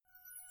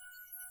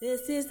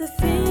This is the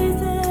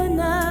season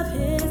of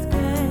His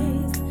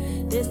grace.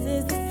 This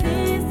is the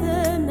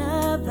season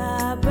of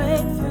our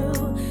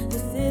breakthrough.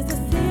 This is the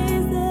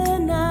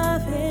season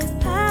of His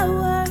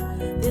power.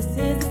 This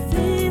is the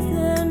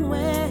season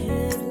where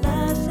His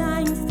love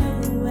shines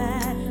through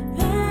at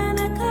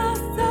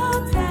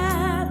Pentecostal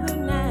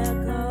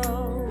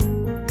Tabernacle,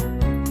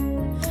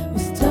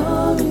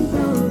 restoring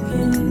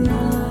broken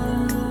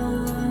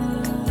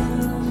love.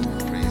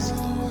 Praise the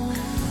Lord.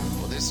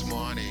 Well, this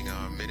morning,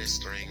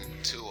 ministering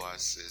to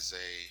us is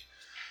a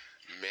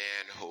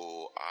man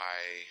who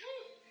I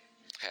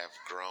have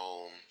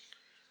grown.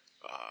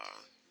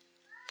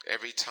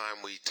 Every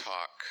time we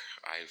talk,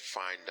 I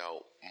find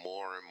out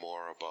more and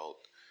more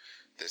about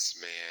this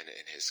man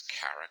and his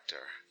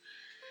character,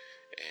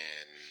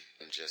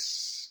 and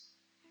just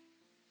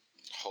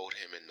hold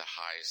him in the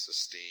highest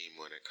esteem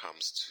when it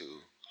comes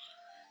to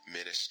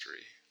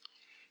ministry,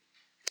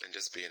 and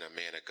just being a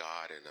man of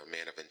God and a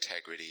man of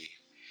integrity.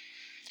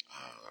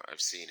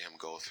 I've seen him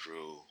go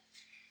through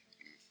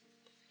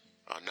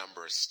a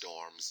number of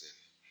storms, and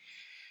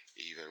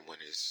even when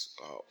his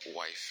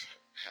wife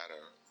had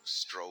a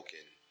stroke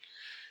and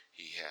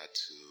he had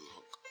to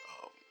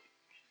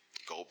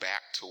go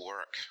back to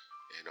work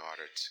in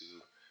order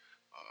to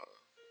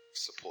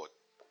support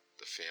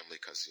the family,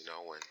 because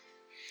when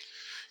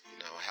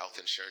health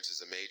insurance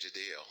is a major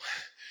deal.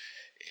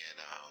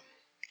 And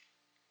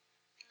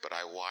but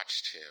I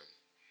watched him,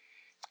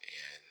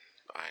 and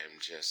I am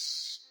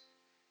just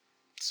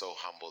so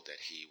humbled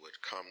that he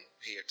would come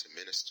here to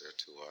minister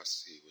to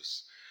us. He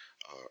was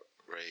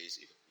raised,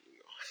 he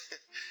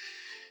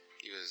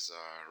was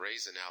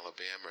raised in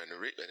Alabama, and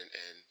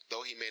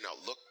though he may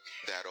not look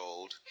that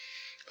old,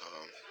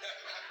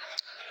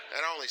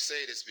 and I only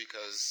say this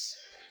because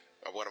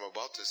of what I'm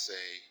about to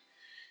say.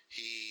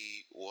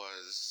 He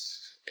was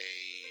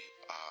a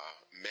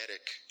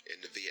medic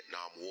in the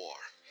Vietnam War,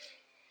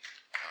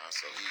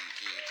 so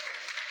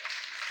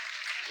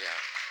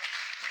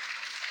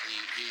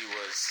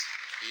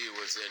he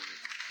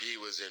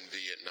was in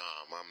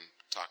Vietnam. I'm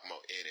talking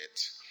about in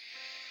it.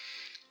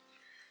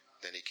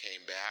 Then he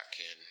came back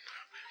and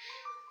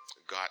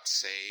got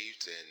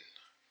saved,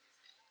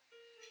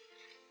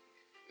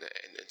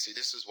 and see,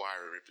 this is why I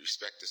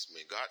respect this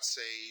man. Got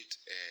saved,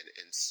 and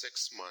in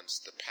 6 months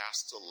the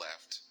pastor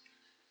left,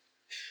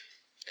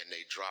 and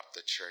they dropped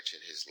the church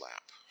in his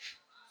lap.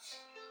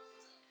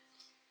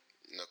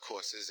 And of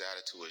course his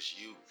attitude was,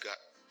 "You got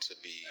to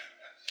be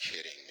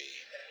kidding me."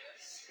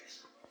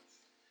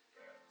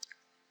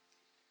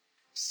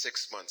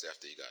 6 months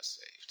after he got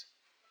saved.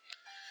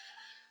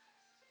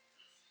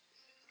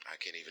 I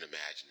can't even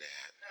imagine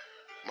that.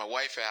 My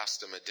wife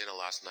asked him at dinner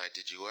last night,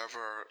 "Did you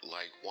ever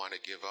want to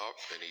give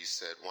up?" And he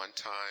said, "One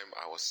time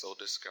I was so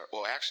discouraged."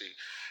 Well, actually,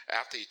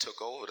 after he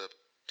took over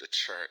the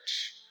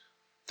church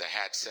that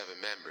had 7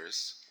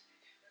 members,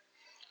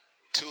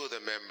 2 of the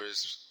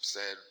members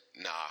said,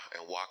 "Nah,"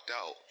 and walked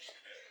out.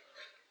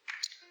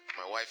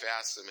 My wife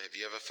asked him, "Have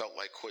you ever felt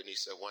like quitting?" He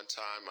said, "One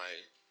time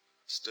I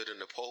stood in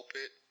the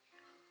pulpit,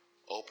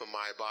 opened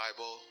my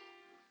Bible,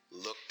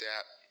 looked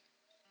at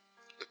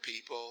the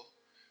people,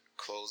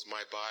 closed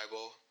my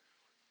Bible,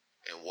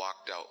 and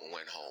walked out and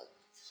went home."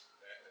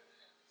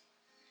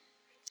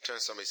 Turn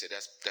to somebody and say,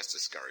 that's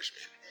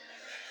discouragement.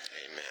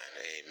 Amen,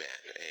 amen,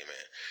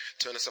 amen.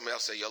 Turn to somebody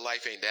else and say, your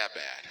life ain't that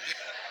bad.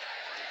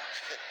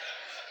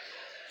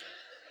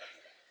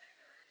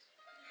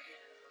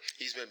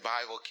 He's been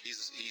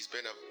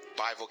a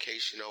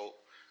bivocational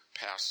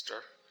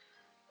pastor.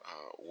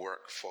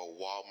 Worked for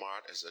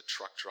Walmart as a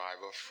truck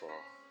driver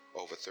for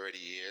over 30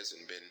 years,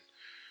 and been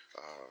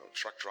a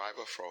truck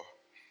driver for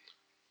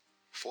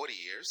 40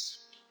 years,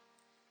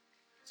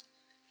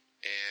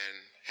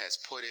 and has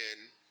put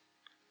in,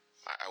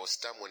 I was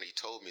stunned when he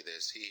told me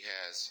this, he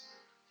has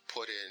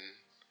put in,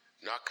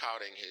 not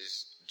counting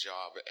his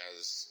job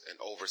as an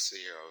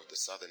overseer of the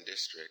Southern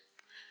District,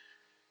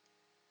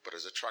 but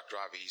as a truck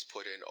driver, he's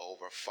put in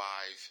over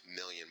 5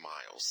 million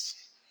miles.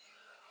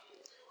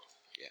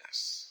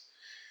 Yes.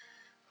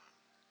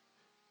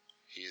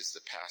 He is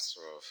the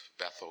pastor of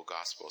Bethel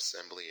Gospel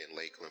Assembly in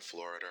Lakeland,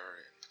 Florida,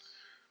 and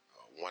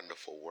a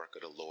wonderful work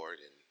of the Lord,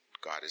 and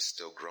God is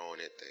still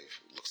growing it.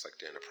 Looks like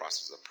they're in the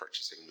process of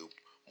purchasing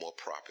more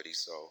property.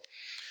 So,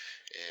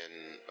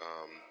 and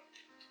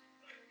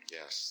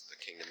yes, the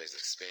kingdom is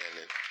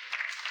expanding.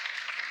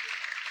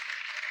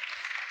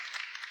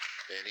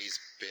 And he's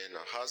been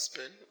a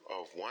husband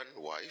of 1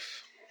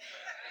 wife.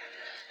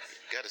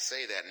 Got to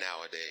say that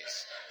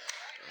nowadays.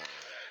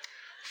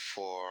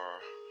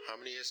 For how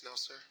many years now,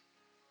 sir?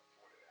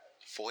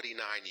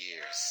 49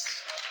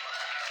 years.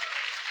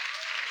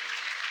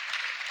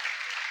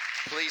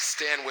 Please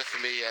stand with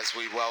me as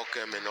we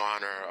welcome and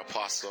honor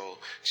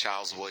Apostle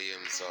Charles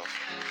Williams of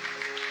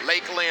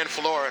Lakeland,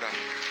 Florida.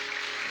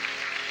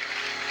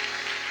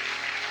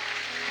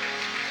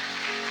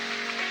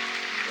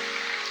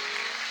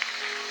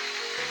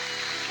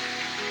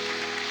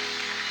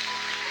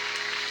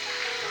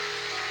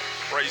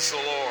 Praise the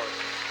Lord.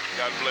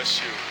 God bless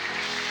you.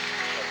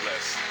 God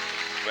bless.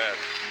 Amen.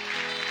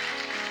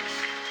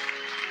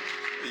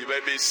 You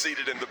may be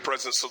seated in the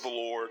presence of the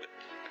Lord.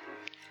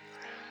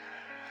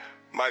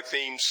 My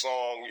theme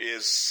song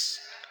is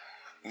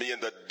Me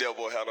and the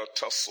Devil Had a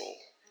Tussle,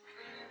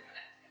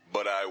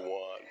 but I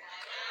won.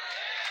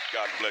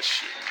 God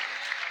bless you.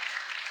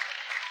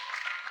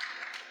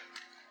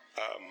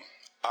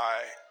 I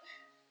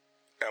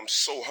am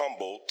so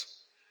humbled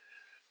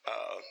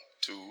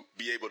to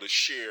be able to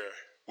share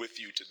with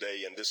you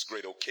today in this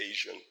great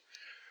occasion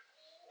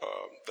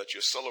that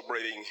you're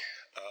celebrating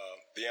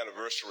the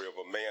anniversary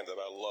of a man that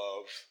I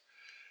love,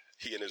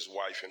 he and his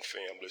wife and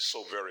family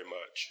so very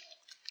much.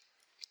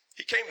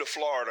 He came to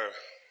Florida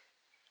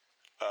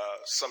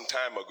some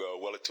time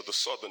ago, to the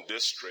Southern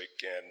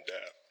District, and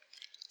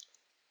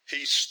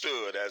he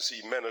stood as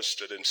he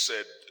ministered and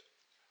said,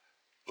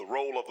 the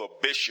role of a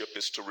bishop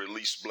is to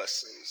release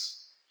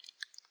blessings.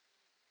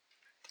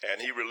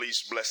 And he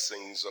released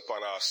blessings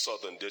upon our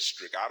Southern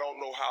District. I don't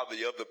know how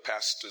the other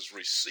pastors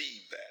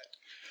received that,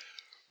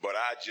 but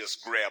I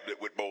just grabbed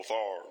it with both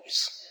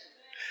arms.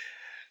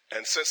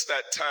 And since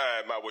that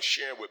time, I was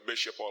sharing with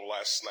Bishop on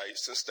last night,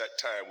 since that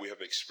time we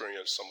have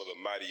experienced some of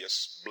the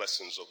mightiest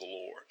blessings of the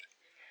Lord.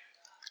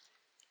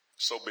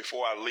 So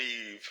before I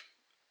leave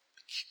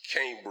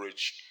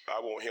Cambridge, I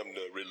want him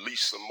to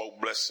release some more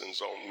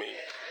blessings on me.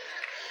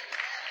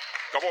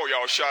 Come on,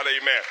 y'all, shout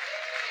amen.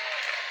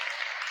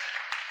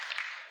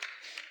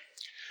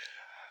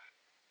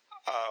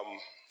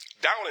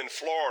 Down in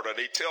Florida,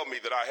 they tell me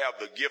that I have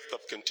the gift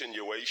of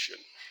continuation.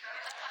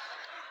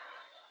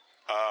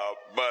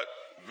 But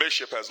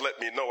Bishop has let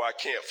me know I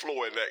can't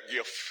flow in that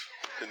gift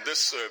in this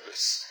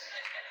service.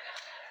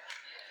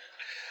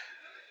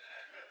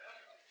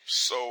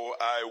 So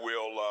I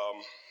will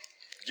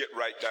get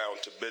right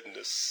down to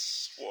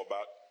business for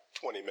about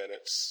 20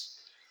 minutes.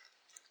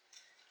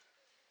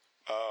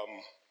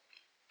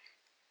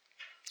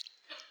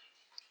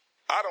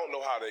 I don't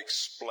know how to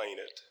explain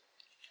it.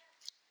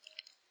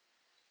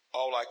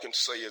 All I can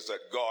say is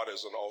that God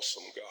is an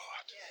awesome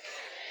God.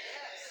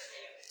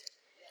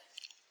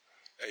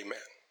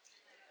 Amen.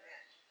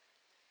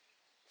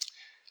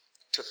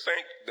 To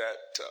think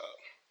that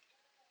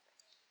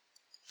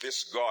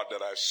this God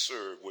that I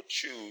serve would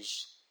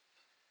choose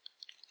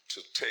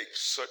to take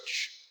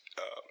such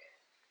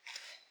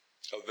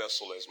a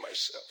vessel as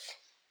myself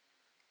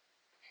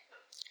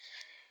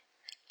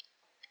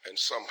and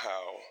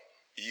somehow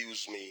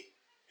use me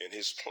in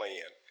his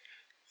plan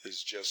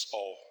is just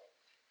all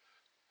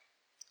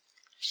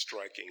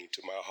striking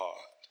to my heart.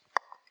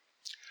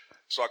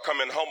 So I come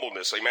in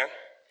humbleness, amen?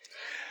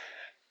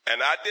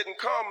 And I didn't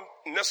come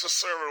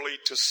necessarily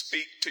to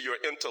speak to your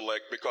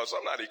intellect because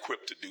I'm not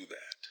equipped to do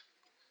that.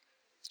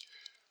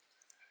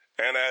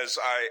 And as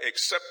I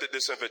accepted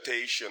this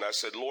invitation, I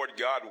said, Lord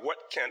God,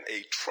 what can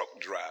a truck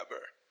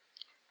driver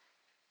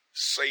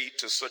say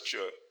to such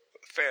a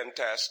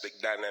fantastic,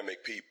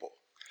 dynamic people?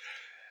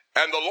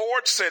 And the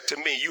Lord said to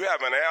me, you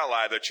have an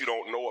ally that you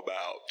don't know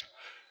about,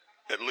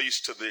 at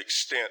least to the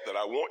extent that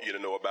I want you to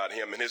know about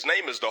him. And his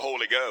name is the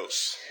Holy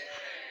Ghost.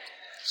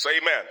 Say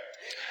amen.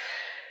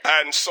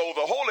 And so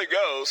the Holy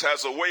Ghost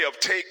has a way of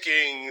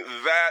taking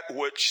that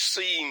which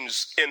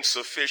seems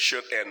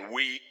insufficient and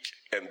weak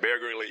and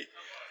beggarly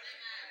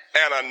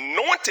and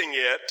anointing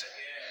it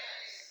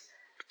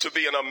to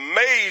be an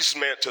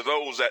amazement to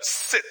those that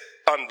sit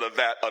under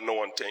that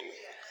anointing.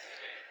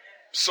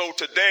 So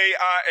today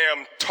I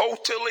am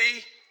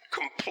totally,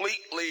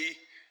 completely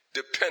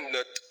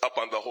dependent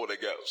upon the Holy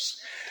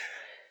Ghost.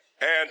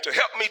 And to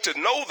help me to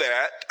know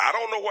that, I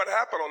don't know what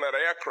happened on that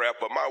aircraft,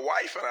 but my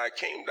wife and I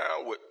came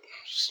down with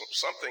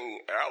something,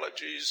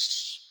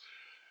 allergies.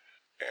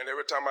 And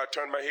every time I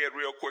turn my head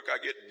real quick, I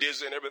get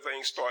dizzy and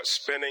everything starts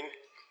spinning.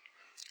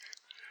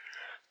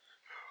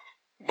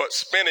 But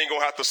spinning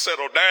gonna have to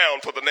settle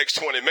down for the next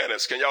 20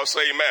 minutes. Can y'all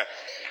say amen?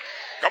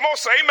 Come on,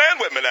 say amen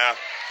with me now.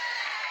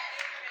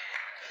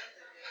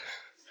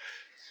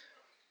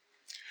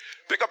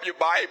 Pick up your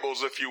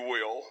Bibles, if you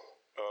will.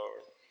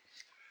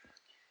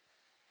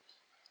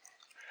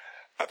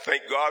 I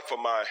thank God for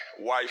my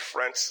wife,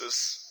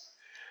 Frances.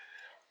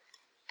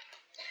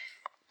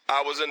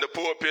 I was in the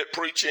pulpit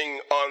preaching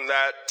on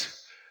that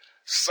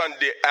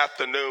Sunday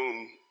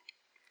afternoon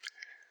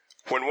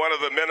when one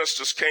of the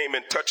ministers came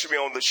and touched me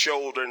on the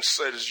shoulder and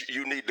said,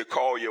 you need to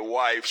call your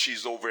wife.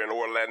 She's over in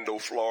Orlando,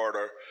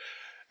 Florida,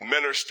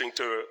 ministering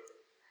to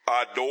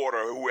our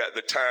daughter, who at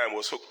the time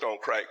was hooked on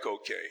crack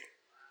cocaine.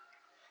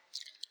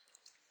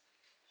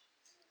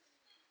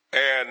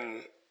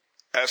 And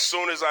as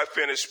soon as I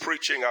finished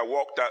preaching, I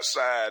walked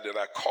outside and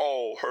I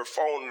called her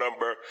phone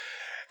number,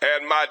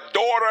 and my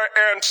daughter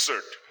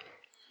answered.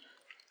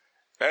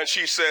 And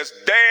she says,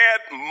 Dad,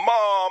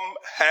 Mom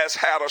has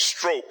had a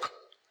stroke.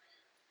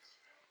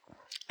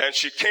 And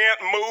she can't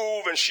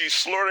move and she's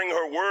slurring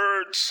her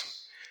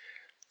words.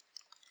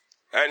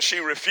 And she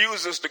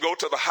refuses to go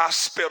to the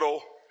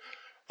hospital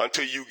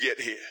until you get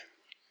here.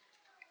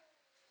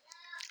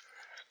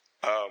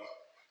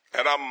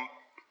 And I'm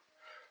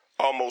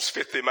almost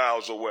 50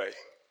 miles away.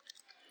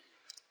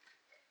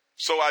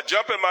 So I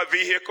jump in my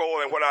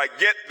vehicle, and when I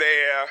get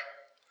there,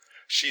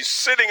 she's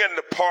sitting in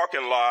the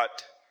parking lot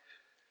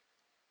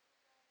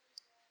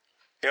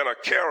in a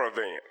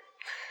caravan.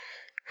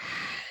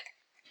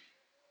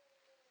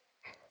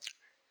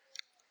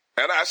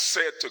 And I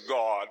said to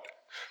God,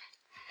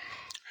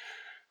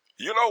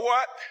 you know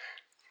what?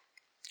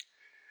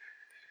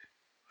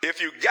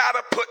 If you got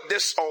to put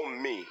this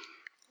on me,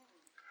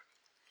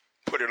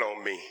 put it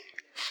on me,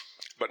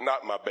 but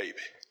not my baby.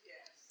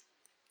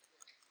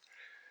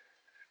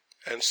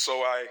 And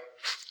so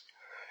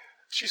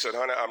she said,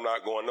 honey, I'm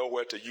not going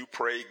nowhere till you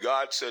pray.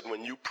 God said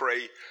when you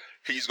pray,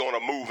 he's going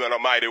to move in a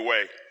mighty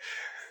way.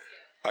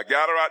 I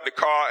got her out the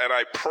car and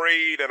I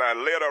prayed and I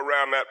led her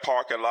around that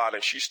parking lot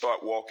and she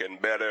started walking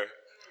better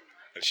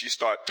and she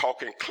started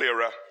talking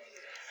clearer.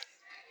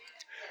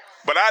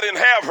 But I didn't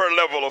have her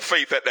level of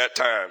faith at that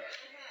time.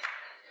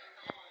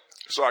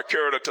 So I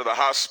carried her to the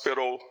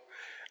hospital.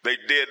 They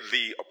did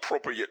the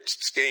appropriate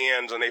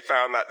scans and they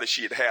found out that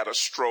she had had a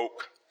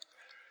stroke.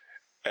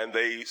 And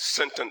they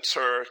sentenced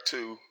her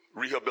to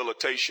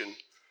rehabilitation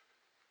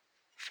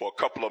for a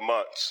couple of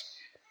months.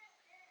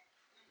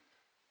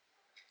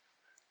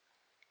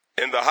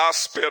 In the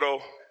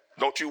hospital,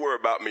 don't you worry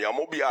about me. I'm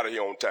going to be out of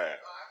here on time.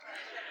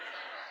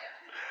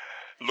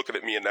 Looking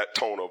at me in that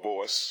tone of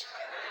voice.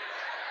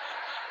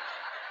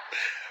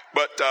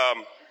 But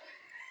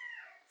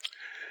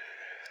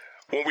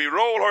when we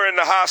rolled her in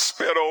the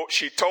hospital,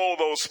 she told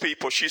those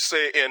people, she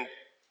said, in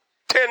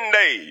 10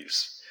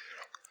 days,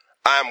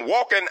 I'm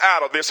walking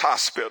out of this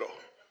hospital.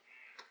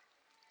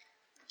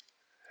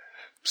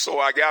 So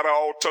I got her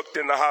all tucked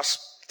in the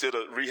hospital, to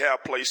the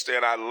rehab place there,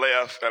 and I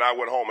left, and I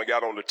went home and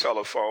got on the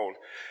telephone,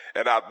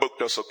 and I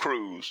booked us a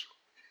cruise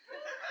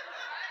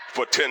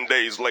for 10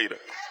 days later.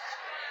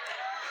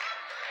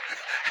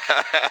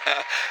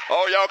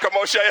 Oh, y'all come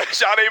on,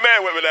 shout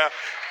amen with me now.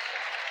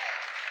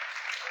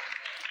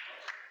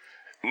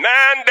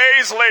 9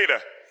 days later,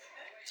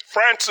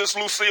 Frances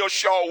Lucille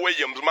Shaw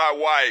Williams, my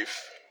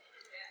wife,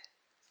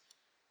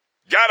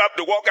 got up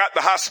to walk out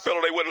the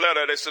hospital. They wouldn't let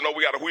her. They said, no,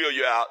 we got to wheel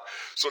you out.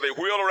 So they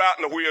wheeled her out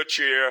in a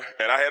wheelchair,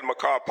 and I had my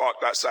car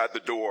parked outside the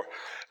door.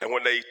 And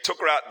when they took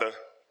her out the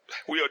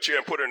wheelchair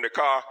and put her in the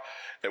car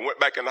and went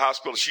back in the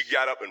hospital, she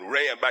got up and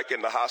ran back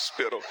in the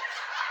hospital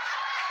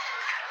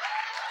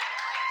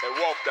and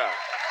walked out.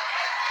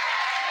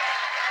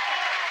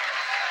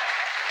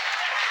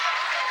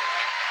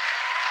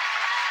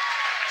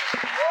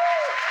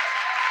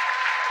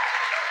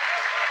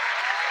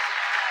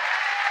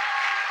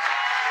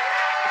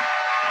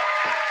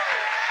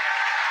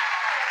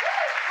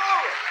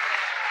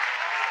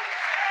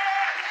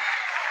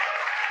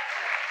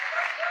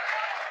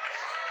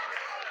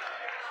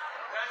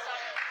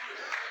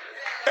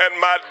 And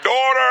my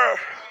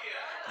daughter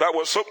that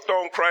was hooked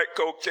on crack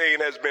cocaine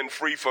has been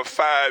free for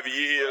 5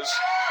 years.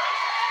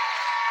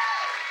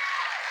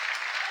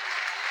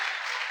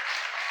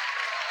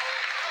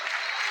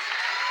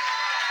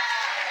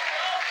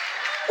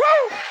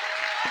 Woo!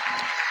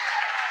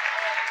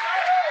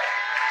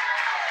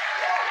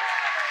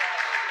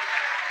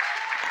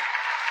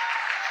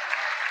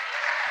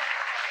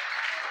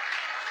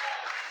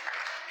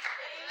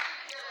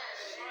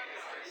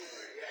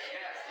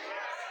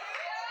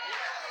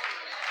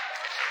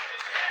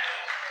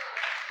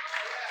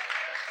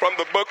 From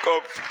the book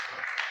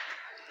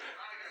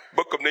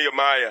of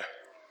Nehemiah.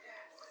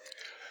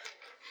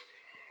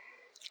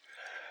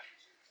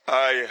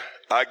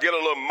 I get a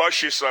little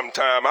mushy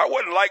sometime. I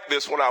wasn't like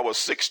this when I was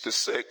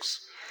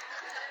 66.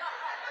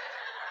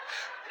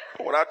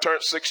 But when I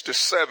turned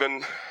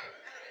 67,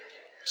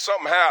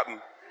 something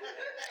happened.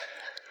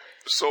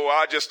 So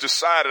I just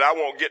decided I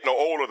won't get no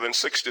older than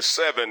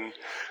 67.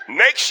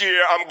 Next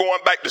year, I'm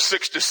going back to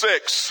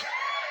 66.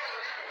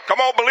 Come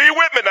on, believe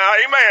with me now,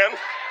 amen.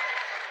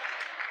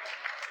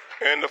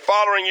 And the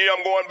following year,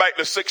 I'm going back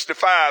to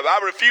 65. I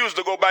refuse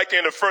to go back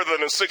any further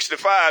than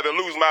 65 and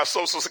lose my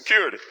Social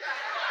Security.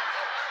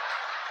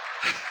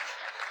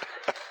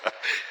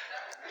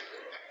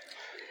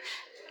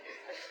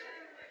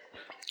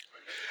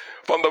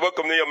 From the book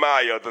of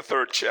Nehemiah, the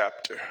 3rd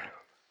chapter.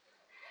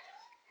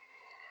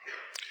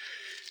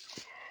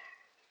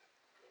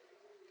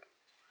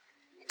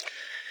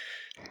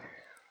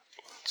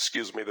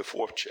 The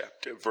 4th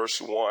chapter,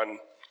 verse 1.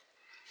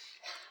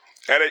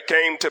 And it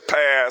came to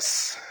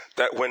pass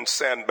that when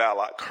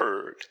Sanballat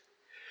heard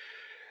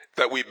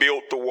that we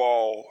built the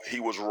wall, he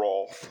was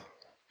wroth,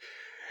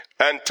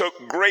 and took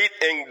great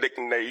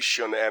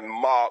indignation and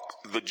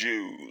mocked the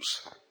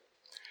Jews.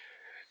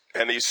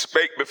 And he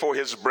spake before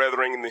his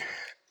brethren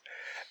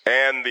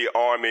and the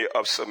army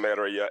of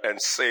Samaria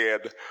and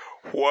said,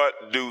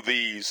 what do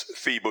these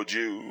feeble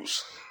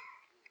Jews?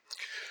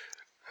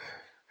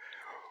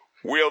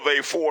 Will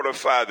they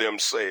fortify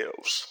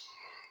themselves?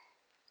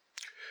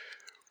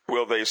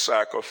 Will they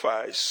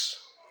sacrifice?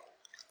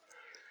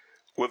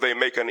 Will they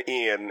make an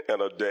end in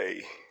a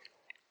day?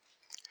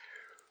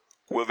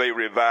 Will they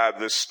revive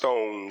the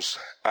stones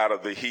out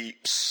of the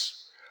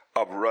heaps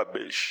of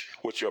rubbish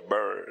which are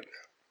burned?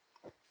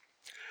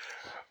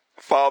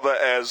 Father,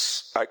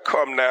 as I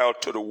come now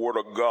to the word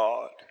of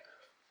God,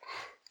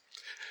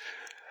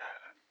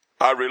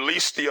 I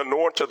release the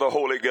anointing of the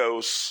Holy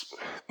Ghost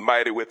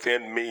mighty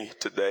within me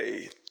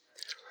today.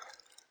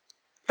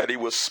 that he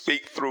will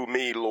speak through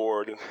me,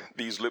 Lord,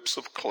 these lips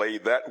of clay,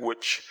 that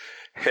which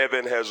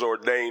heaven has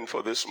ordained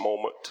for this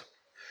moment.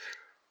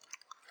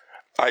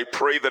 I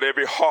pray that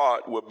every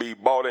heart will be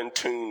brought in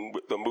tune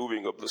with the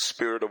moving of the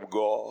Spirit of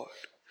God,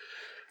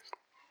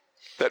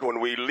 that when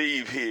we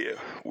leave here,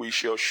 we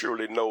shall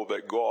surely know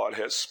that God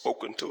has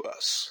spoken to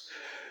us.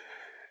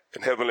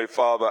 And Heavenly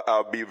Father,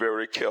 I'll be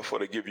very careful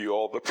to give you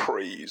all the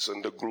praise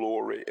and the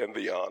glory and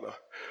the honor,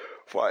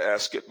 for I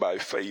ask it by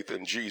faith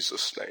in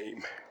Jesus'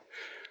 name.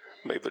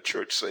 May the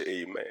church say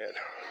amen.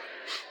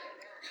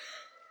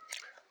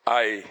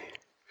 I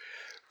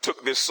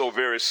took this so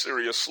very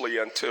seriously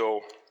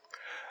until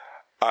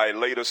I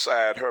laid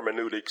aside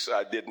hermeneutics.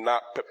 I did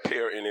not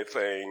prepare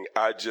anything.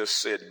 I just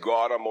said,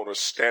 God, I'm going to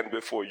stand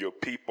before your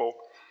people,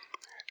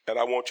 and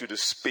I want you to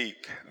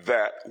speak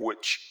that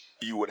which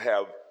you would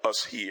have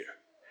us hear.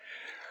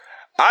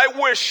 I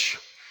wish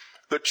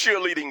the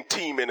cheerleading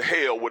team in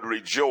hell would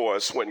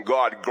rejoice when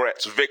God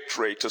grants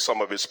victory to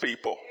some of his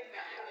people.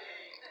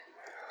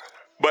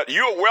 But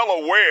you're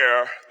well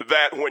aware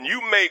that when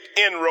you make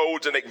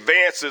inroads and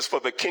advances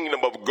for the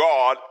kingdom of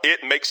God,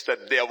 it makes the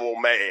devil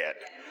mad.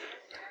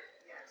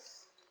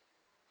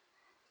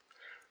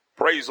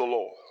 Praise the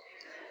Lord.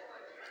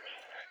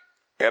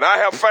 And I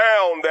have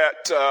found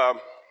that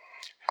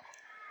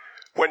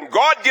when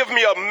God gives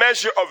me a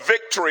measure of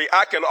victory,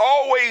 I can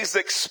always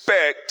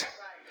expect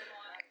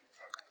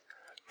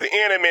the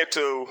enemy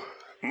to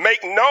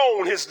make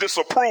known his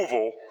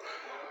disapproval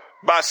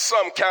by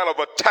some kind of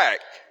attack.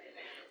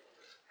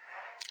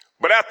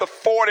 But after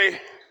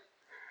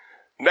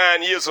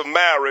 49 years of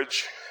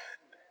marriage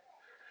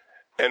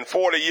and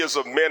 40 years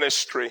of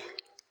ministry,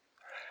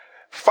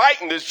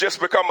 fighting has just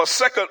become a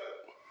second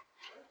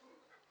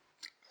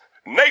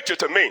nature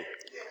to me.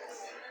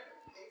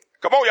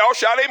 Come on, y'all,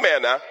 shout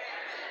amen now.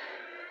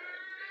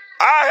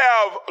 I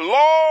have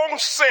long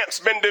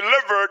since been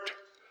delivered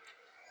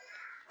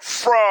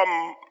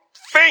from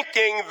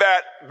thinking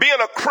that being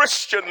a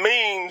Christian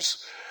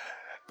means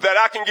that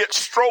I can get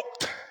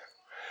stroked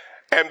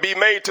and be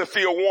made to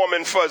feel warm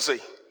and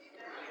fuzzy.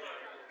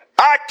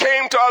 I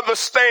came to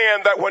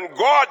understand that when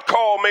God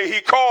called me,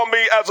 he called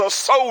me as a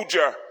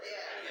soldier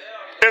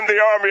in the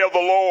army of the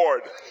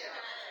Lord.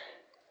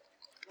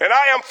 And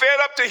I am fed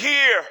up to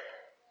hear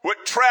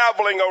with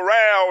traveling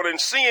around and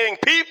seeing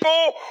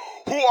people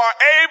who are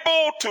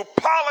able to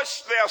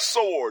polish their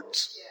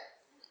swords.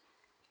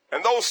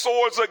 And those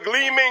swords are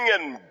gleaming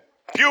and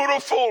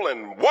beautiful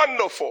and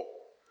wonderful.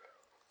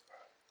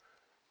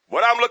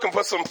 But I'm looking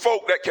for some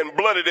folk that can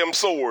bloody them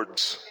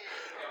swords.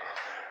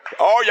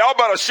 Oh, y'all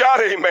better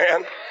shout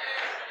amen.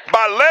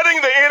 By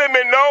letting the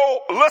enemy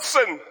know,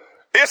 listen,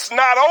 it's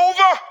not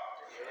over.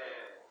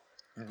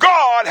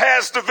 God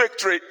has the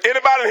victory.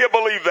 Anybody in here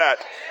believe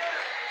that?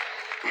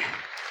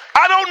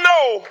 I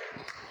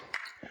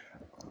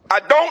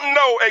don't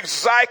know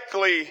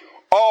exactly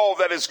all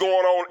that is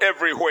going on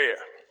everywhere.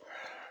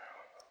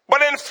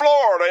 But in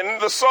Florida, in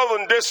the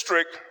Southern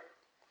District,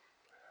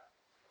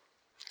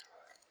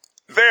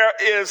 there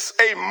is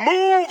a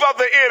move of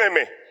the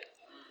enemy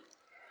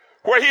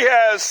where he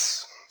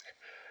has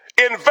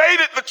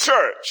invaded the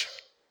church.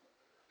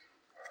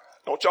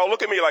 Don't y'all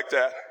look at me like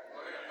that.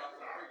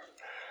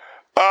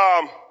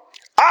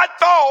 I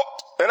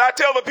thought, and I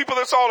tell the people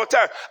this all the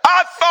time,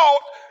 I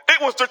thought it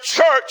was the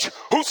church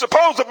who's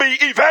supposed to be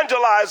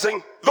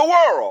evangelizing the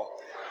world.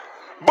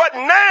 But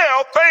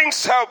now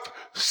things have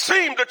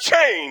seemed to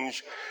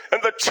change,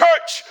 and the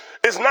church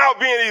is now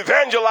being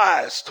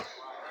evangelized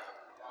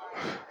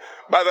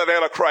by that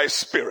Antichrist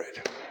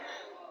spirit.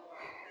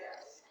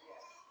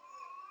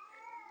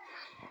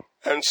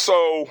 And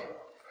so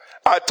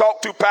I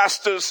talk to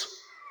pastors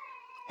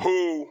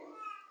who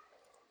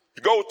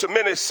go to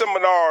many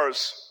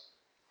seminars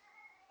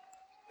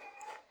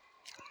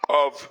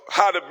of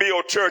how to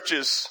build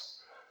churches,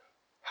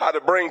 how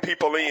to bring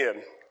people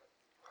in.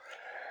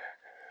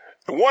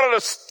 One of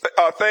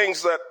the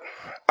things that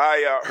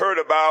I heard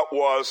about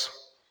was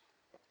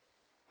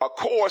a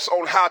course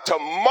on how to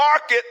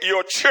market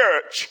your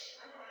church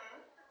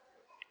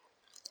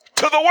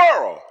to the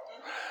world.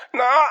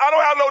 Now, I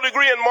don't have no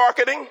degree in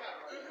marketing,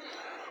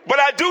 but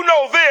I do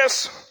know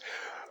this.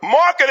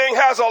 Marketing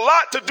has a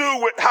lot to do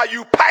with how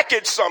you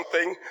package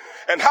something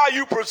and how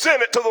you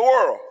present it to the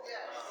world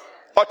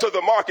or to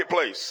the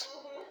marketplace.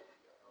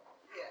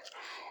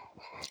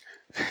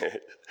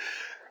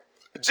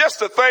 Just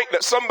to think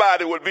that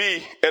somebody would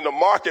be in the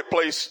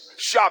marketplace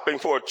shopping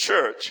for a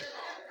church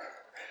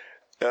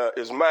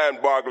is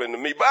mind-boggling to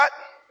me. But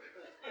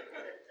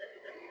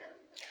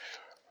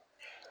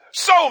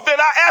so then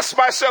I ask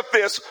myself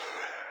this: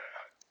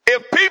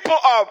 if people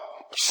are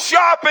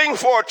shopping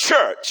for a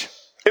church,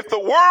 if the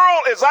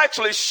world is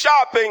actually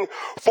shopping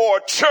for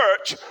a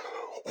church,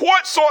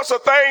 what sorts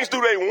of things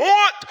do they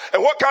want,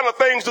 and what kind of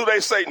things do they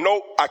say,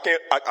 nope, I can't,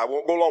 I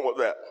won't go along with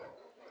that?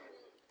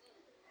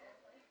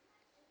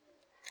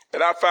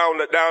 And I found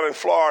that down in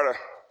Florida,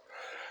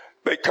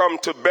 they come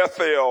to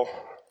Bethel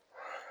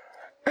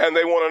and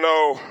they want to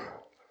know,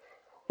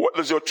 what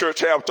does your church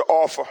have to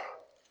offer?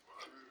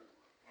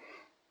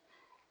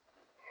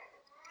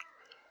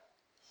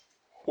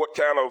 what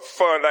kind of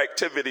fun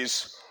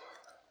activities.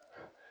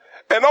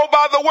 And oh,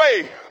 by the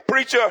way,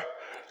 preacher,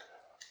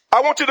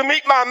 I want you to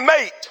meet my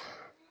mate.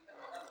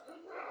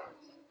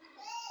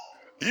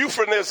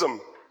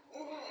 Euphemism.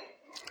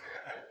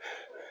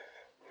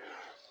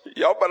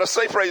 Y'all better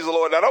say praise the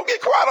Lord. Now don't get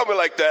quiet on me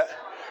like that.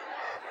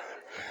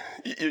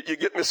 You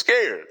get me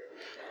scared.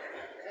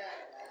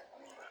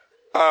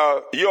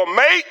 Your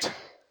mate?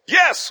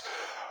 Yes.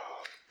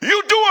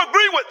 You do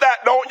agree with that,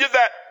 don't you?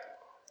 That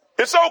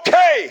it's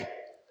okay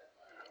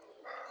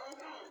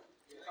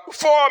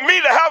for me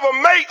to have a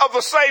mate of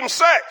the same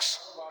sex.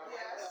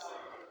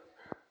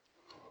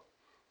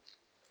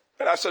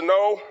 And I said,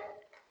 no.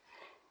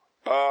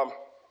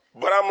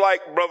 But I'm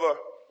like Brother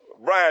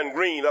Brian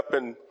Green up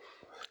in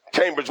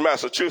Cambridge,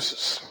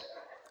 Massachusetts.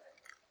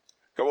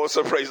 Come on,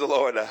 so praise the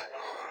Lord now.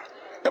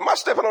 Am I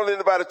stepping on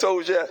anybody's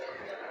toes yet?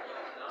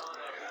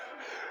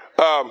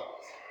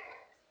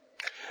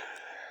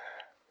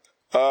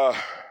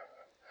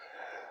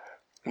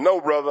 No,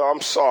 brother,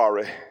 I'm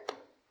sorry.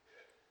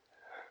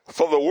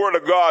 For the word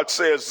of God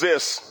says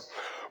this.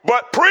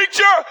 But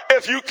preacher,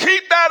 if you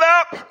keep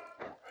that up,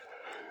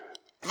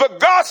 the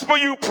gospel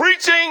you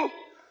preaching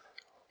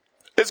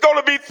is going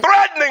to be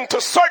threatening to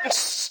certain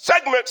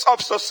segments of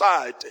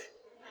society.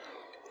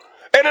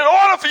 And in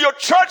order for your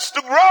church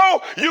to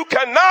grow, you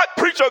cannot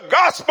preach a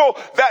gospel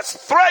that's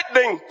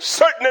threatening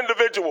certain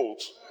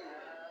individuals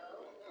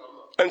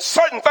and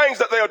certain things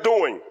that they are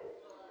doing.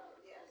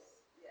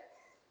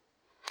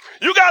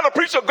 You got to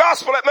preach a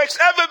gospel that makes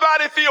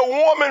everybody feel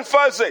warm and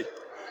fuzzy.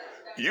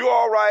 You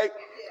all right?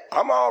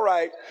 I'm all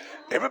right.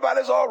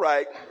 Everybody's all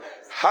right.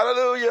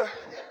 Hallelujah.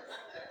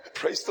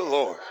 Praise the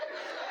Lord.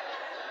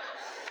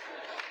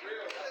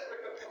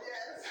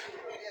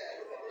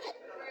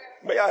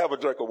 May I have a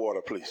drink of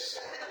water, please?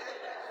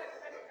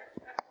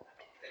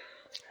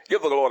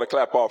 Give the Lord a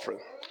clap offering.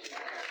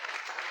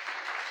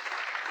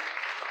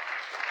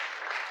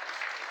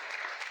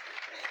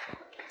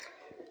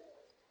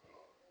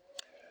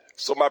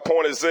 So my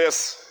point is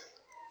this,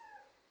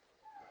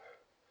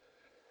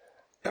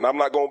 and I'm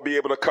not going to be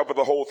able to cover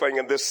the whole thing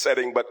in this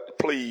setting, but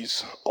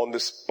please, on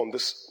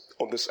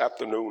this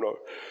afternoon or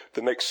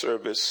the next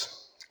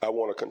service, I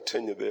want to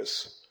continue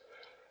this.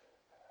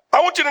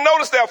 I want you to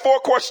notice there are 4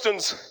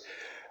 questions,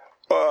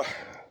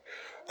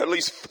 at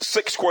least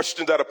 6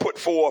 questions that are put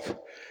forth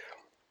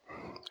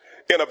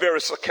in a very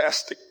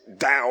sarcastic,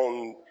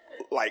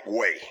 down-like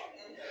way.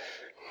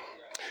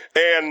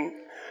 And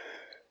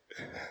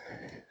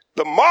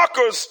the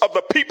markers of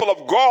the people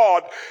of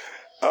God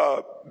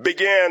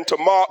began to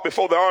mark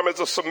before the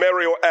armies of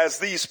Samaria as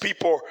these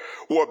people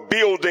were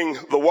building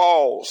the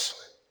walls.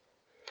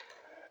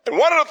 And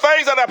one of the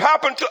things that have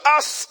happened to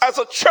us as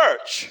a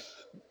church,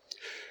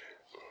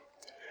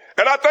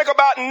 and I think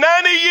about 90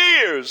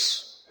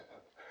 years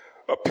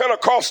of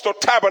Pentecostal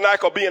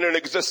tabernacle being in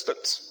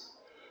existence.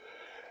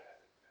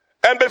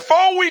 And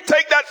before we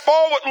take that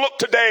forward look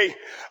today,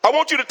 I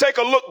want you to take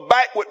a look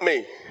back with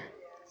me.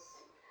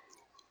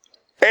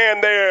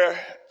 And there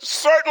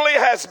certainly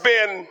has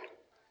been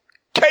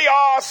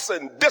chaos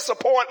and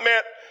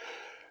disappointment,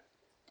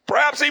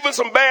 perhaps even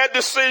some bad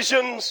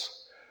decisions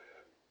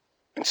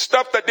and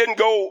stuff that didn't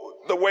go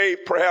the way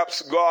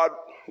perhaps God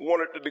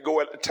wanted it to go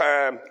at the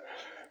time.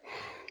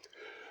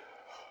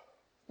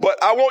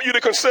 But I want you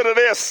to consider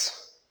this.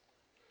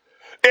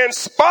 In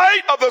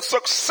spite of the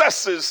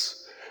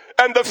successes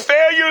and the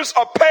failures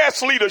of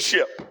past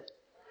leadership,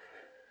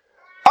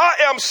 I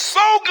am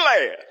so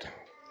glad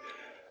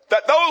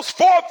that those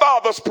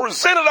forefathers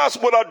presented us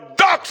with a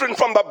doctrine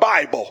from the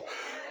Bible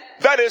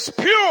that is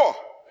pure,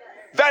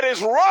 that is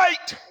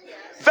right,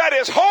 that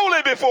is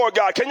holy before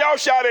God. Can y'all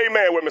shout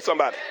amen with me,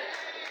 somebody?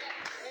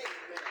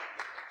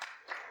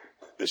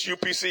 This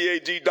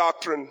UPCAG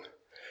doctrine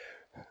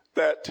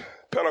that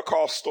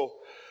Pentecostal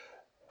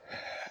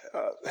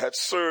had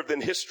served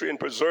in history and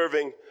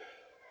preserving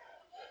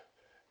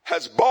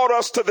has brought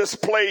us to this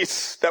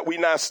place that we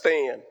now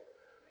stand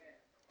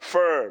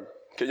firm.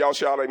 Can y'all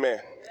shout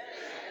amen?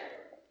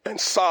 And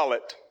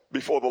solid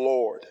before the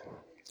Lord.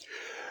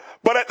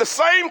 But at the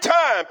same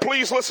time,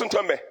 please listen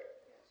to me.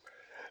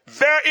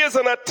 There is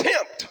an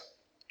attempt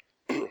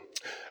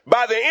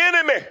by the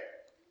enemy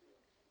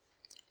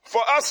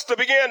for us to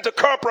begin to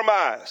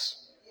compromise.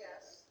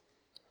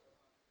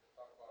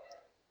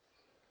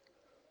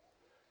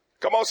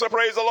 Come on, say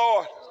praise the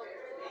Lord.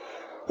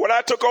 When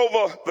I took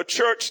over the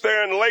church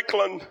there in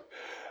Lakeland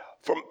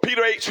from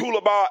Peter H.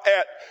 Hulabar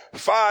at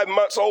 5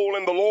 months old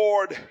in the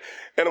Lord,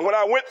 and when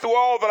I went through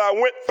all that I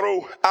went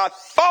through, I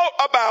thought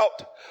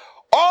about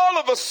all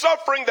of the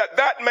suffering that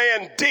that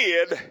man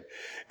did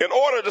in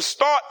order to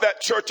start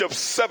that church of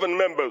 7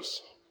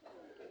 members.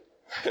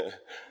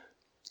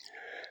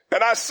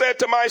 And I said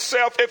to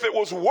myself, if it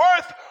was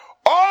worth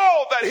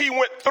all that he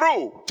went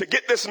through to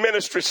get this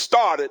ministry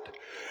started,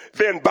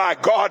 then by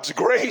God's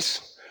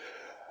grace,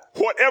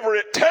 whatever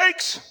it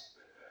takes,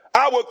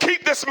 I will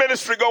keep this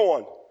ministry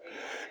going.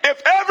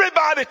 If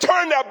everybody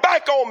turn their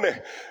back on me,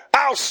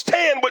 I'll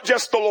stand with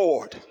just the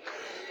Lord.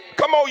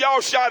 Come on,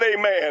 y'all shout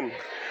amen.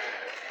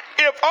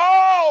 if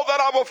all that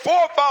our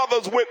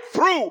forefathers went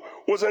through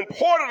was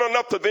important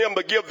enough to them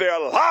to give their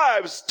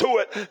lives to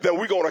it, then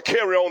we're going to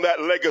carry on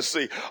that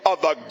legacy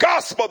of the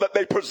gospel that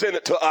they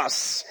presented to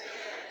us.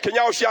 Can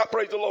y'all shout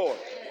praise the Lord?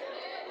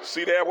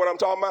 See there what I'm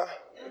talking about?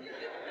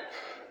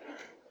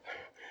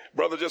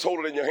 Brother, just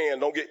hold it in your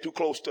hand. Don't get too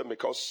close to me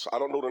because I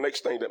don't know the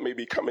next thing that may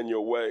be coming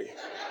your way.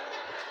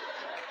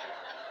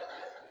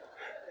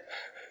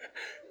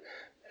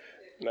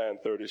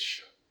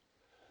 9:30-ish.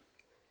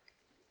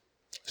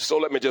 So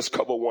let me just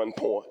cover one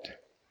point.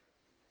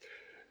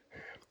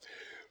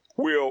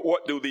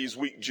 What do these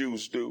weak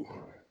Jews do?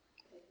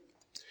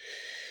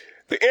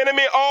 The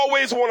enemy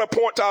always want to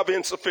point to our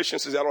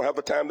insufficiencies. I don't have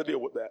the time to deal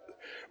with that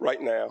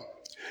right now.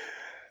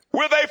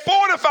 Will they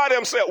fortify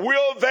themselves?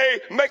 Will they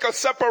make a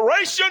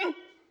separation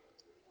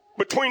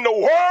between the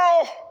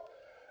world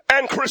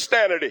and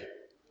Christianity?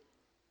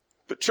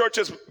 The church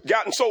has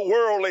gotten so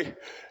worldly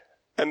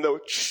and the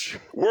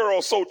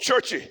world so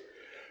churchy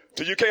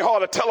till you can't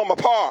hardly tell them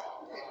apart.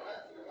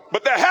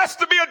 But there has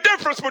to be a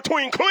difference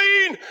between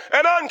clean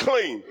and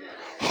unclean,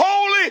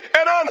 holy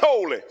and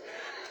unholy.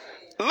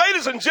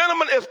 Ladies and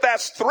gentlemen, if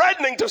that's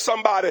threatening to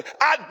somebody,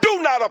 I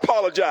do not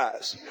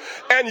apologize.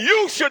 And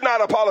you should not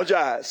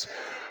apologize.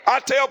 I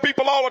tell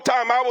people all the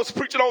time, I was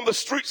preaching on the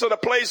streets of a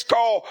place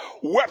called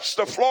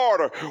Webster,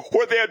 Florida,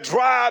 where there are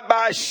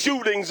drive-by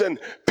shootings and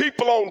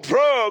people on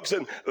drugs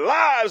and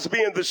lives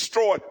being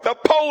destroyed. The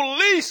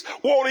police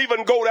won't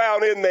even go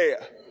down in there.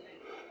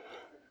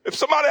 If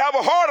somebody have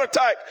a heart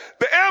attack,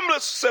 the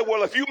ambulance said,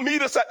 well, if you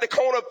meet us at the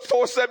corner of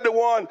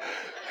 471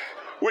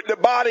 with the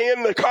body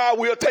in the car,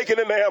 we'll take it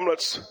in the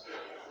ambulance.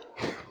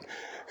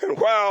 And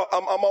while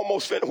I'm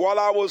almost finished, while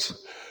I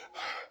was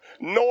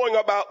knowing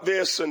about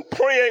this and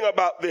praying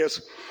about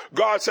this,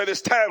 God said,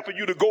 it's time for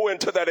you to go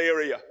into that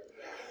area.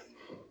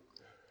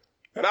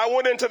 And I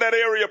went into that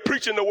area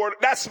preaching the word.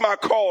 That's my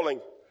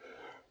calling.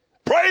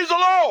 Praise the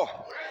Lord.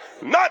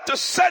 Not to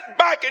sit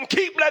back and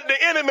keep letting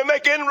the enemy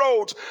make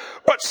inroads,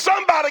 but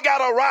somebody got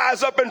to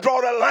rise up and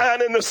draw that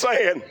line in the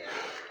sand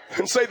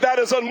and say, that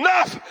is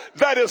enough.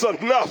 That is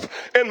enough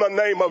in the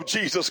name of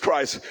Jesus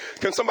Christ.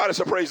 Can somebody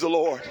say praise the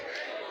Lord?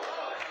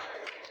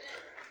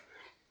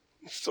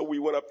 So we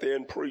went up there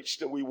and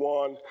preached and we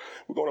won.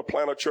 We're going to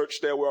plant a church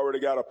there. We already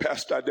got a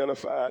pastor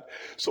identified.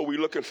 So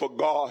we're looking for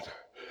God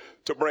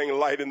to bring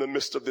light in the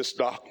midst of this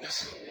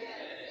darkness.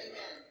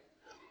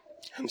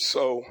 And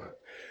so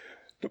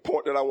the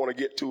point that I want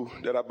to get to,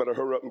 that I better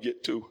hurry up and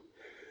get to,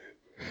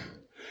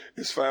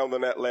 is found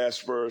in that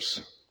last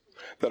verse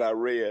that I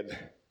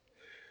read.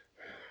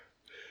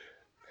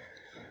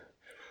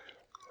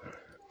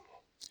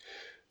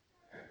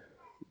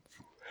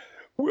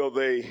 Will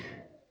they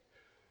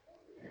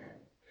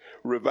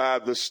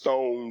revive the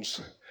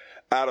stones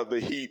out of the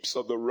heaps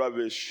of the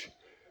rubbish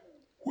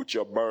which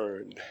are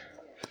burned?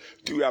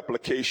 Two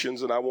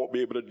applications, and I won't be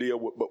able to deal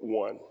with but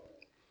one.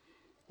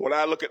 When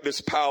I look at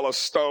this pile of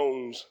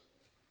stones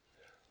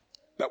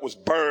that was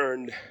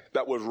burned,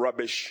 that was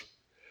rubbish,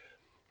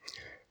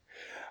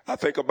 I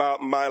think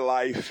about my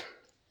life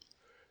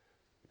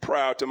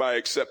prior to my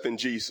accepting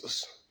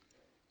Jesus.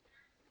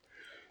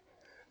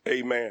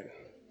 Amen.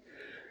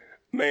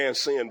 Man,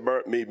 sin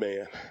burnt me,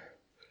 man.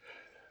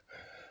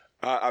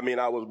 I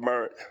was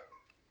burnt.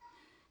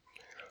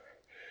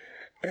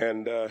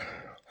 And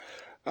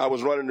I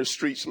was running the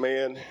streets,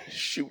 man,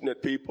 shooting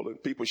at people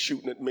and people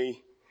shooting at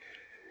me.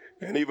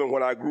 And even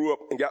when I grew up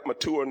and got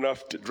mature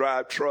enough to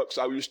drive trucks,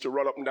 I used to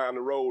run up and down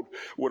the road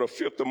with a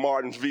 5th of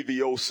Martin's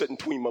VVO sitting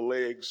between my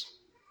legs.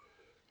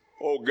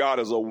 Oh, God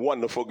is a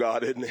wonderful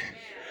God, isn't he?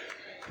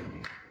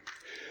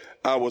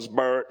 I was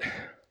burnt,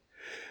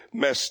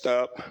 messed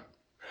up.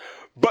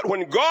 But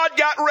when God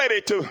got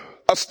ready to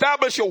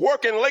establish a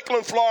work in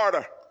Lakeland,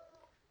 Florida,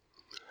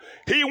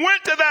 he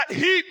went to that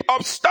heap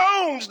of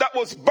stones that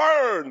was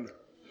burned.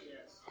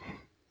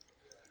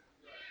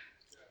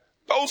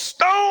 Those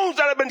stones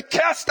that have been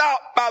cast out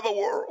by the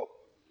world.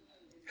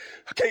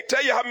 I can't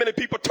tell you how many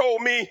people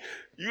told me,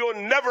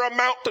 you'll never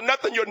amount to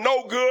nothing, you're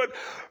no good.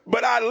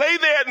 But I lay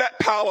there in that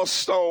pile of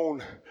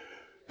stone.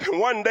 And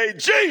one day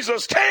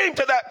Jesus came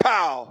to that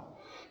pile.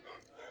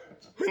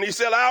 And he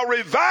said, I'll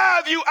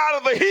revive you out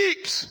of the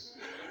heaps.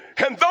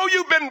 And though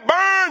you've been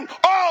burned,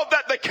 all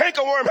that the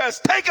cankerworm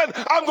has taken,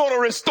 I'm going to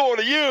restore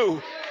to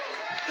you.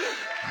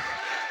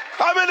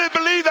 How many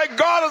believe that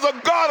God is a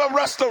God of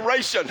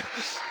restoration?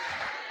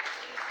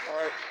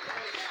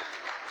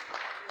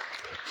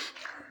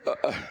 All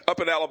right.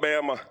 Up in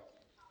Alabama,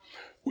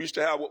 we used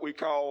to have what we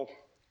call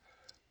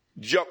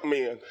junk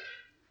men.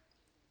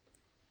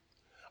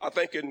 I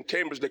think in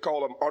Cambridge they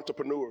call them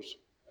entrepreneurs.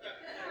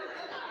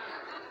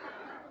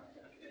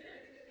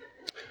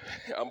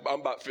 I'm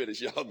about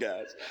finished, y'all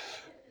guys.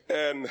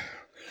 And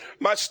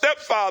my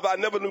stepfather, I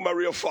never knew my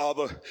real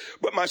father,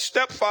 but my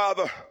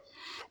stepfather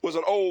was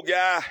an old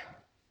guy.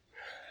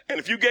 And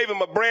if you gave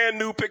him a brand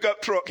new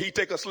pickup truck, he'd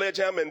take a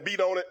sledgehammer and beat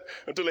on it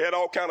until it had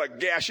all kind of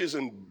gashes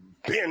and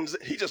bends.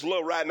 He just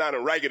loved riding out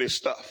and raggedy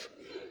stuff.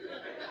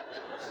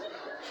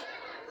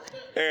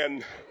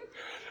 And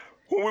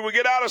When we would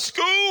get out of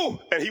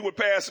school and he would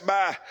pass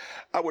by,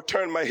 I would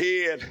turn my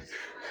head.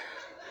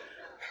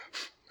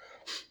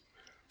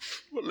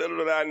 But little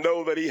did I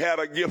know that he had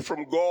a gift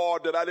from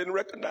God that I didn't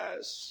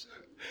recognize.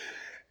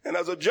 And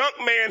as a junk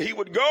man, he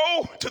would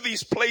go to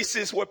these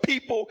places where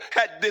people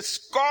had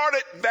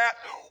discarded that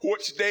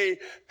which they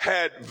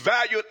had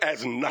valued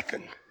as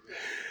nothing,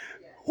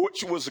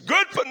 which was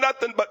good for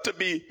nothing but to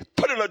be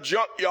put in a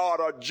junkyard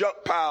or junk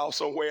pile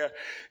somewhere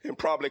and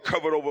probably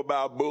covered over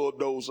by a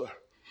bulldozer.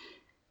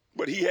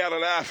 But he had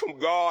an eye from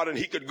God, and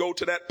he could go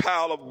to that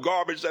pile of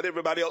garbage that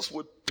everybody else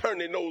would turn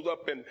their nose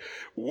up and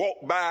walk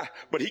by.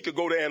 But he could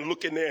go there and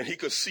look in there, and he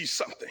could see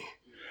something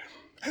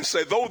and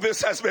say, though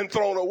this has been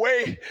thrown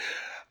away,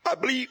 I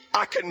believe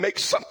I can make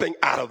something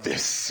out of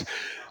this.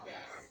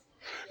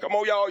 Come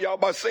on, y'all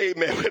about to say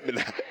amen with me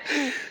now.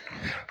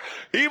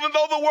 Even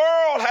though the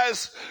world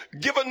has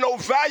given no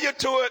value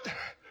to it,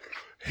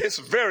 it's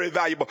very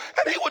valuable.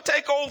 And he would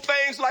take old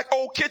things like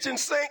old kitchen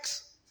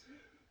sinks,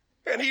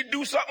 and he'd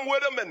do something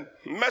with them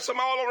and mess them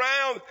all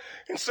around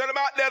and set them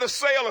out there to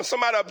sell, and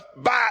somebody would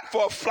buy it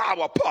for a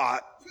flower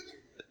pot.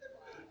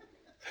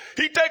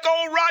 He'd take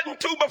old rotten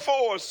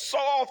 2x4s,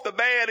 saw off the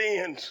bad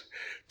ends,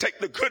 take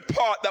the good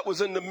part that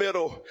was in the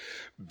middle,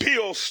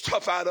 build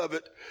stuff out of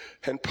it,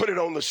 and put it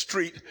on the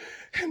street.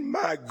 And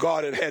my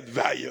God, it had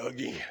value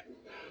again.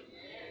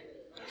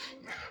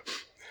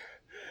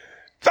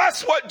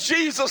 That's what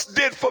Jesus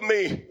did for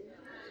me.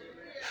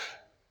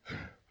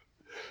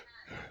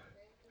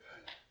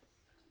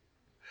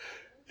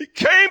 He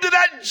came to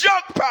that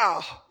junk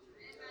pile,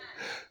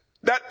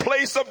 that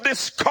place of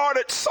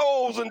discarded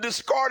souls and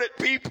discarded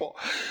people,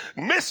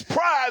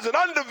 misprized and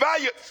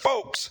undervalued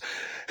folks.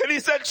 And he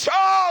said,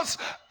 Charles,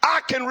 I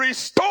can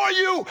restore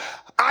you.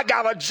 I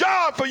got a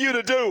job for you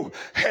to do.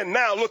 And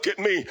now look at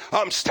me.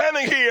 I'm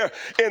standing here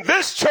in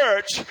this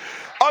church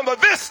under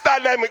this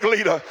dynamic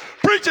leader,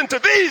 preaching to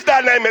these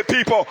dynamic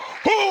people.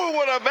 Who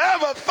would have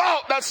ever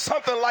thought that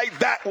something like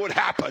that would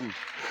happen?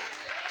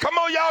 Come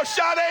on, y'all,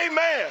 shout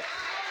amen.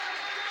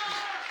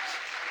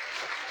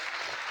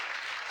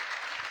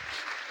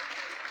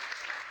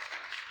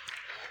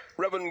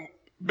 Reverend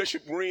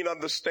Bishop Green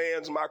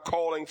understands my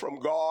calling from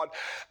God.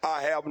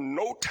 I have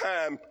no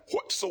time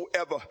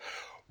whatsoever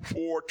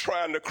for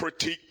trying to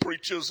critique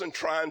preachers and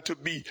trying to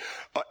be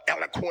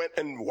eloquent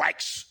and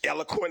wax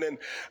eloquent and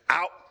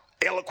out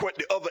eloquent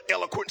the other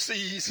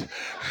eloquencies.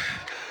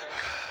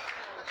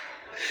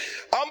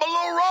 I'm a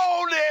little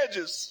raw on the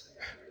edges.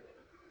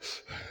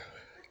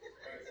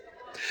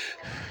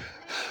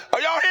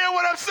 Are y'all hearing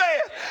what I'm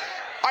saying?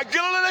 I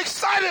get a little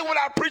excited when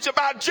I preach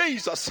about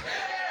Jesus.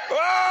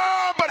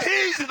 Oh, but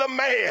he's the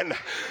man,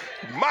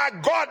 my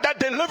God, that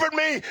delivered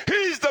me.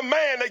 He's the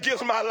man that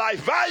gives my life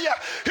value.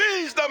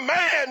 He's the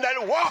man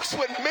that walks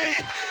with me.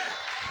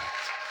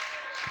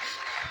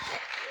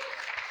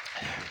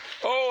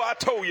 Oh, I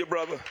told you,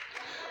 brother.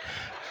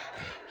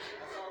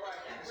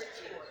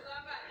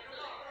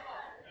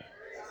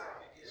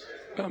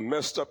 I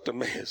messed up the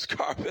man's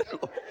carpet.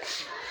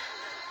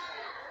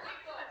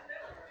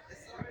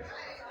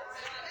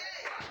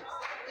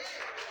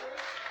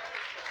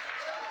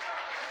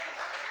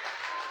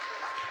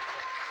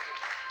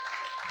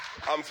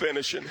 I'm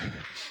finishing.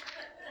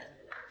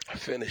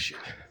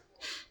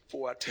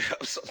 Before I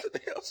tell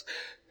something else.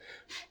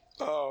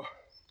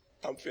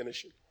 I'm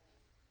finishing.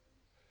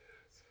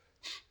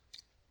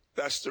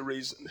 That's the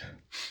reason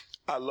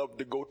I love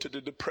to go to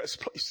the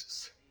depressed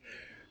places.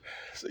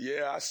 So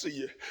yeah, I see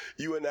you.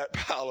 You in that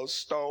pile of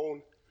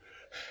stone.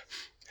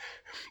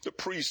 The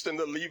priests and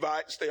the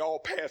Levites, they all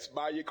pass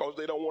by you because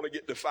they don't want to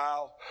get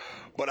defiled.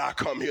 But I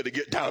come here to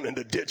get down in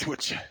the ditch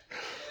with you.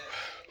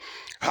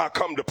 I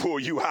come to pull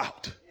you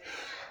out.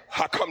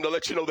 I come to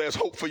let you know there's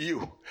hope for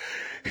you.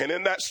 And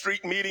in that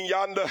street meeting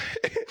yonder,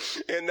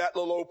 in that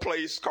little old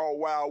place called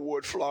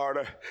Wildwood,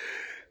 Florida,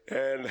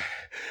 and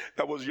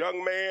there was a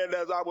young man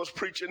as I was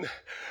preaching.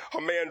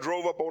 A man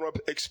drove up on an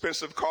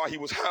expensive car. He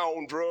was high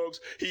on drugs.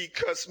 He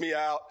cussed me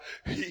out.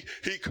 He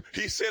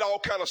said all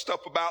kind of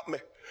stuff about me.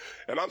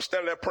 And I'm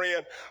standing there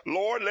praying,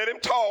 Lord, let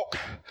him talk.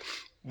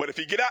 But if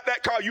he get out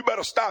that car, you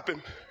better stop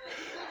him.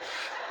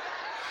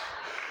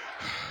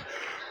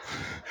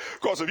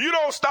 Because if you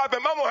don't stop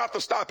him, I'm going to have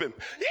to stop him.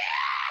 Yeah!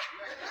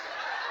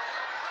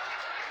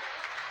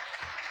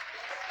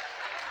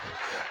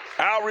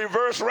 I'll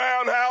reverse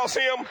roundhouse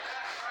him.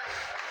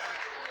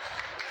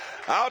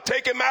 I'll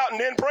take him out and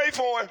then pray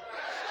for him.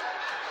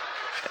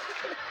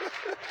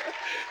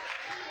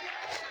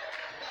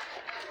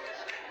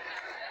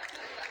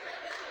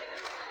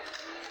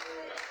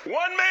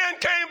 One man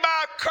came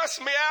by,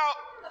 cussed me out.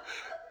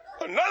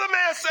 Another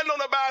man sitting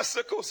on a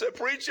bicycle said,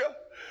 Preacher,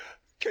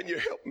 can you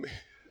help me?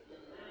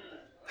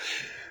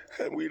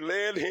 And we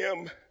led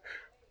him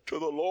to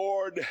the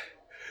Lord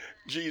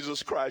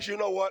Jesus Christ. You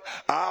know what?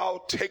 I'll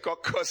take a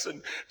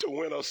cussing to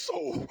win a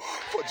soul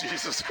for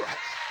Jesus Christ.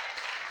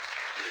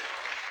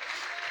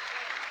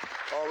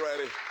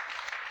 Already.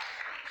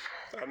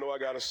 I know I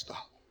got to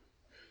stop.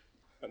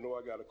 I know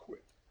I got to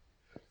quit.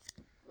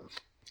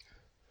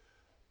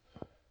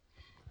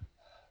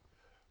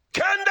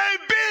 Can they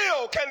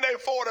build?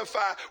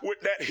 AK-47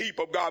 with that heap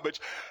of garbage.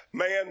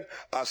 Man,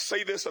 I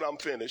say this and I'm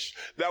finished.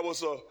 That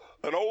was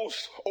an old,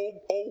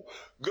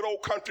 good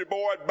old country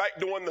boy back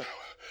during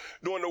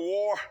the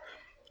war,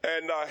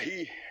 and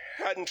he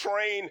hadn't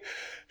trained.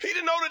 He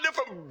didn't know the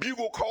different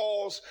bugle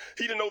calls.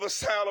 He didn't know the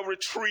sound of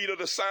retreat or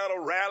the sound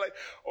of rally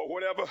or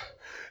whatever.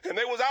 And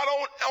they was out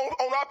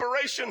on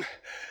operation,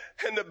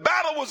 and the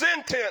battle was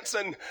intense,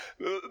 and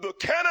the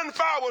cannon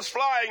fire was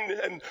flying,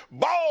 and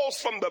balls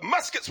from the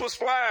muskets was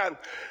flying,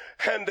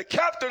 and the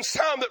captain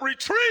sounded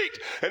retreat,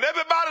 and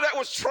everybody that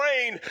was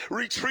trained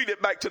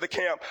retreated back to the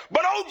camp.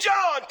 But old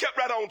John kept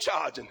right on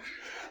charging.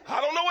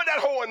 I don't know what that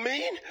horn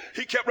mean.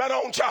 He kept right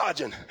on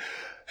charging.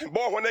 And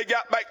boy, when they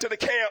got back to the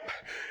camp,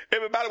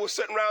 everybody was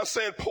sitting around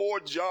saying, poor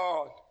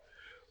John.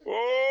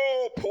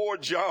 Oh, poor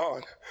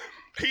John.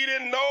 He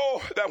didn't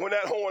know that when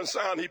that horn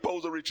sounded, he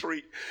posed a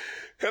retreat.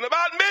 And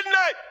about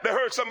midnight, they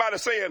heard somebody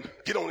saying,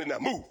 get on in there,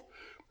 move,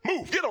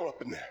 get on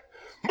up in there,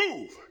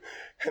 move.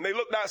 And they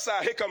looked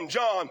outside. Here come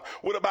John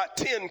with about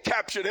 10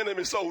 captured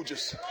enemy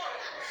soldiers.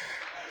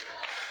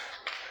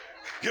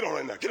 Get on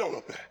in there, get on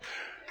up there.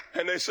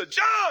 And they said,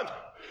 John,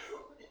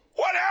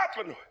 what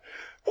happened?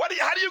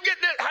 How do you get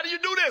that? How do you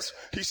do this?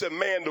 He said,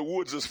 man, the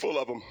woods is full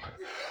of them.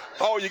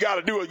 All you got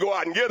to do is go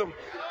out and get them.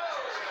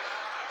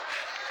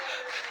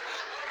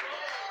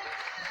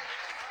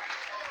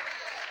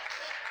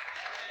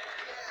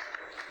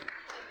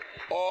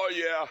 Oh,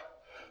 yeah.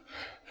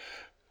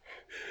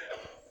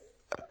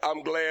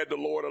 I'm glad the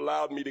Lord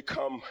allowed me to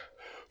come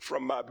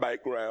from my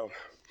background,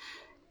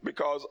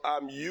 because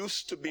I'm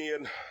used to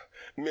being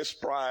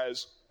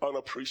misprized,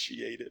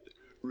 unappreciated,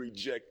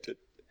 rejected,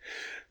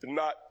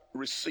 not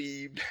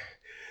received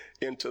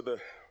into the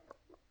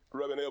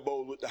rubbing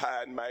elbows with the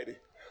high and mighty.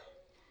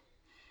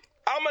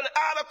 I'm an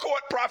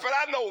out-of-court prophet.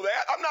 I know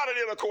that. I'm not an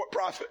inner-court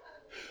prophet.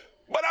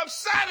 But I'm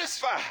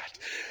satisfied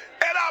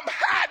and I'm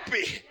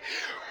happy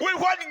with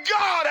what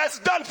God has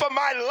done for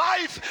my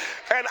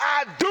life, and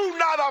I do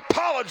not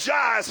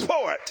apologize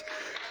for it.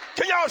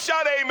 Can y'all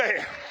shout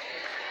amen?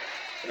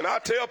 And I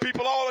tell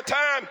people all the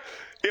time,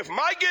 if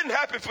my getting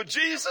happy for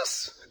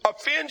Jesus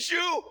offends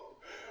you,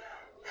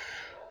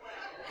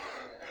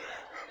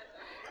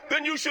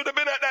 then you should have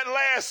been at that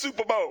last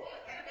Super Bowl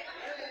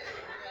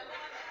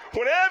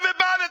when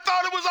everybody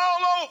thought it was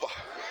all over.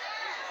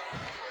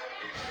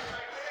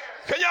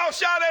 Can y'all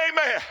shout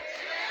amen?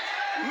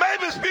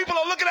 Maybe people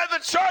are looking at the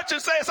church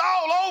and say it's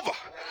all over.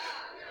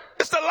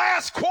 It's the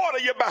last quarter,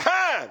 you're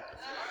behind.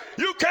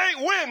 You can't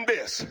win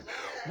this.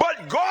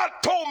 But God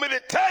told me to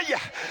tell you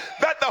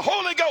that the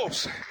Holy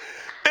Ghost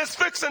is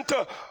fixing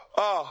to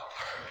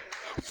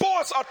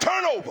force a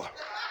turnover.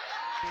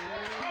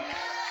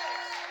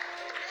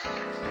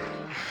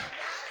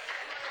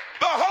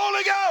 The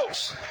Holy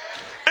Ghost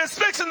is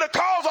fixing to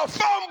cause a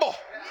fumble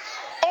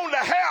on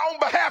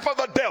behalf of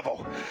the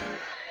devil.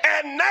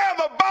 And now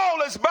the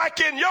ball is back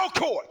in your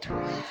court.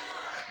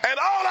 And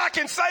all I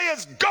can say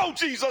is, go,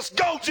 Jesus,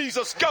 go,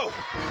 Jesus, go.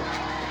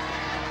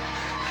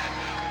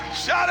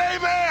 Shout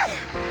amen.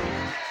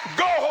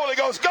 Go, Holy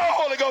Ghost, go,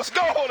 Holy Ghost,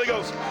 go, Holy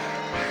Ghost.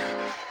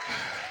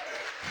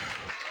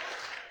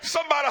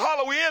 Somebody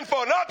holler, we in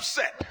for an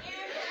upset.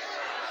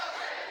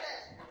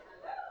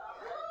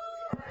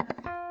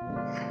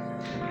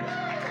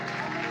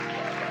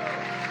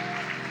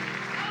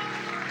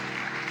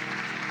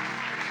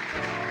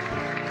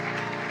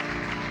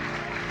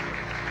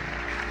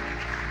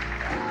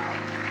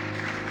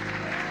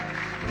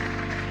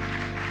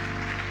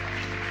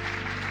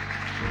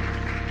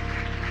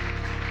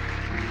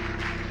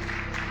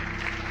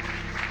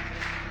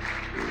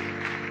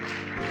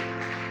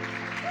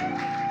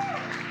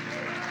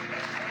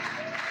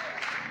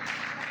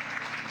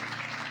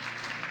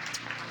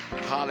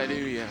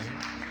 Hallelujah.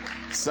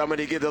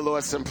 Somebody give the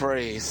Lord some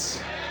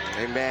praise.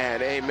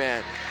 Amen.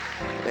 Amen.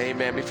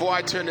 Amen. Before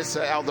I turn this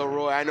to Elder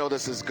Roy, I know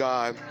this is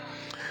God.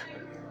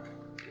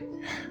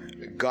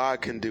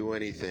 God can do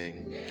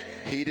anything.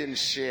 He didn't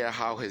share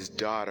how his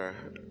daughter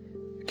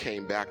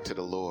came back to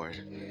the Lord.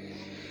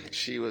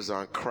 She was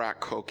on crack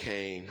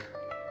cocaine.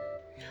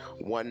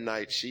 One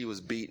night she was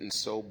beaten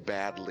so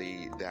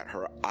badly that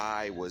her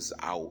eye was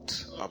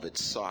out of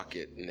its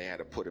socket and they had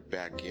to put it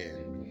back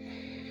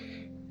in.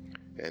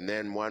 And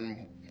then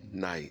one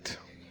night,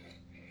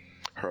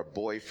 her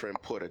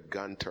boyfriend put a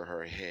gun to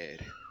her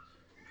head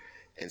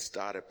and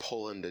started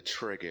pulling the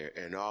trigger,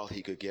 and all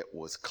he could get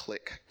was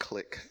click,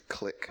 click,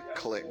 click,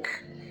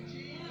 click.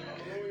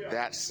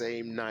 That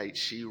same night,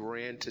 she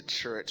ran to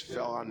church,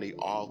 fell on the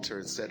altar,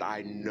 and said,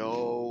 I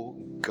know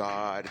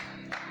God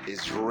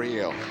is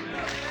real.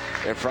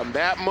 And from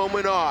that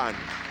moment on,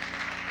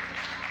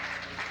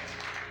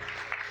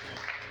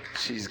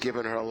 she's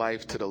given her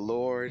life to the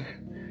Lord.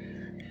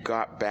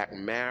 Got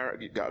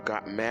married.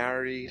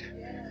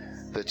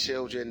 The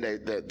children,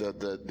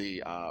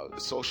 the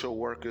social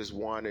workers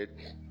wanted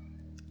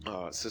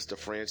Sister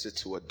Francis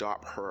to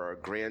adopt her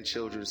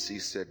grandchildren. She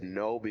said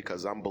no,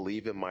 because I'm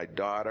believing my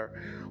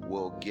daughter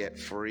will get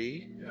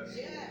free.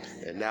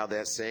 And now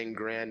that same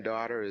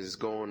granddaughter is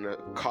going to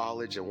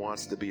college and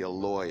wants to be a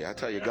lawyer. I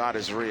tell you, God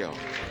is real.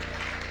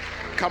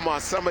 Come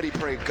on, somebody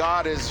pray.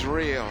 God is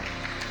real.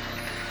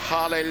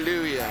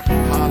 Hallelujah.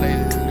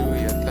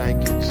 Hallelujah.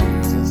 Thank you, Jesus.